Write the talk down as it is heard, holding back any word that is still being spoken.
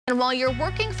And while you're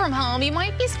working from home, you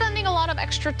might be spending a lot of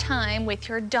extra time with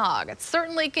your dog. It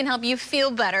certainly can help you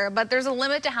feel better, but there's a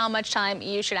limit to how much time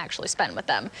you should actually spend with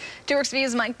them. 2 Works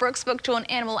View's Mike Brooks spoke to an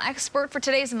animal expert for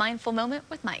today's Mindful Moment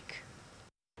with Mike.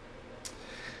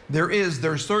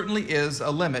 There certainly is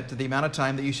a limit to the amount of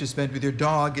time that you should spend with your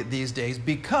dog these days,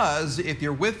 because if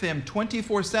you're with him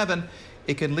 24/7,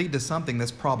 it can lead to something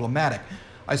that's problematic.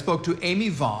 I spoke to Amy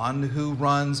Vaughn, who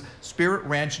runs Spirit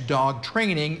Ranch Dog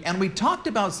Training, and we talked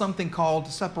about something called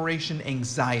separation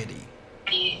anxiety.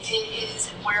 It is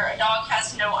where a dog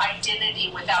has no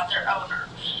identity without their owner.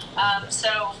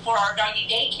 So for our doggy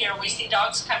daycare, we see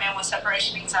dogs come in with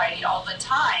separation anxiety all the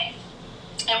time,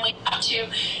 and we have to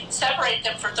separate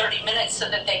them for 30 minutes so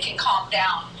that they can calm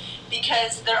down,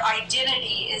 because their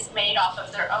identity is made off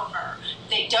of their owner.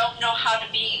 They don't know how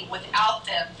to be without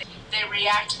them. They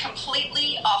react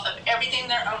completely off of everything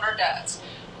their owner does.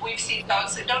 We've seen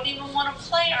dogs that don't even want to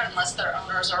play unless their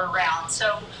owners are around.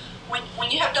 So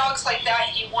when you have dogs like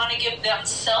that, you want to give them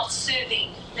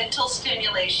self-soothing mental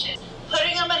stimulation.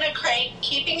 Putting them in a crate,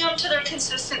 keeping them to their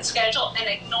consistent schedule, and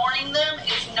ignoring them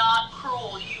is not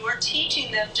cruel. You are teaching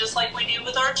them, just like we do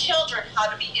with our children, how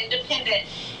to be independent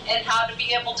and how to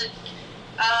be able to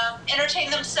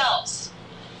entertain themselves.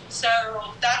 So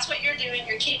that's what you're doing.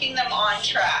 You're keeping them on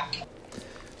track.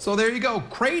 So there you go.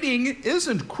 Crating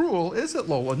isn't cruel, is it,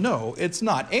 Lola? No, it's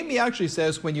not. Amy actually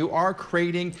says when you are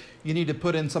crating, you need to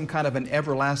put in some kind of an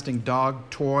everlasting dog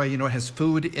toy. You know, it has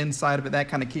food inside of it. That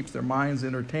kind of keeps their minds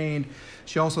entertained.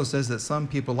 She also says that some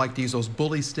people like to use those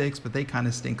bully sticks, but they kind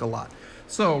of stink a lot.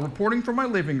 So reporting from my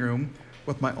living room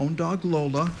with my own dog,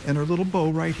 Lola, and her little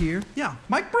beau right here. Yeah,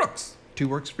 Mike Brooks, 2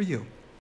 Works for You.